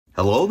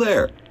Hello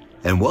there,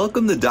 and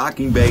welcome to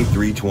Docking Bay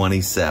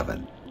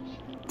 327.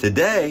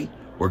 Today,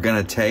 we're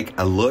going to take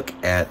a look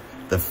at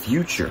the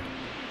future.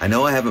 I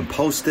know I haven't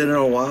posted in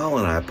a while,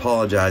 and I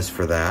apologize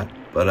for that,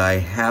 but I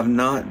have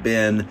not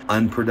been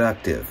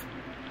unproductive.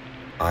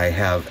 I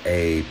have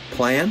a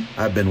plan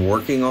I've been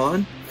working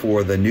on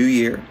for the new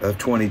year of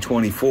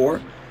 2024.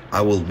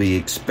 I will be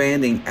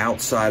expanding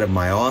outside of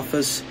my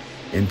office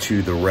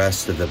into the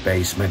rest of the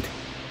basement.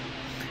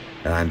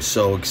 And I'm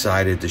so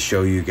excited to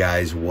show you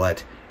guys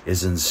what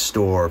is in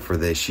store for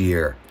this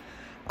year.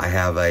 I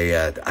have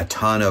a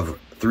ton of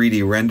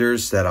 3D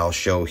renders that I'll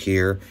show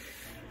here.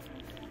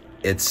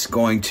 It's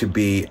going to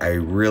be a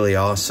really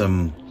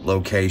awesome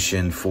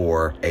location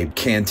for a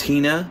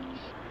cantina,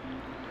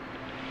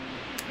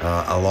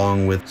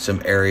 along with some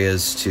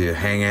areas to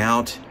hang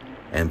out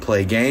and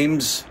play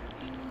games.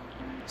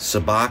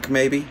 Sabacc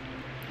maybe.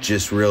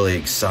 Just really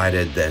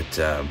excited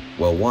that,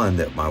 well, one,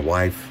 that my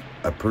wife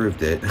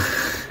approved it,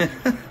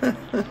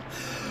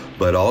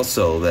 but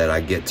also that I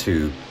get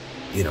to,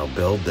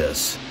 build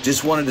this.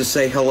 Just wanted to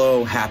say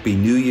hello, Happy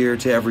New Year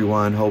to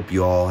everyone. Hope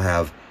you all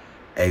have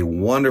a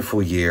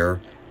wonderful year,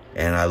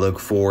 and I look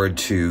forward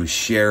to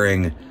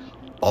sharing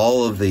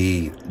all of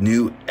the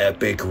new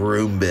epic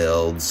room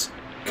builds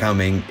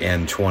coming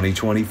in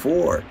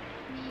 2024.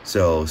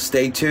 So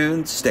stay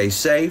tuned, stay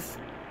safe,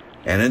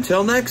 and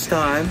until next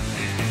time,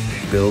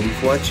 build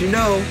with what you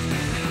know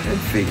and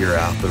figure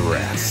out the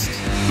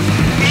rest.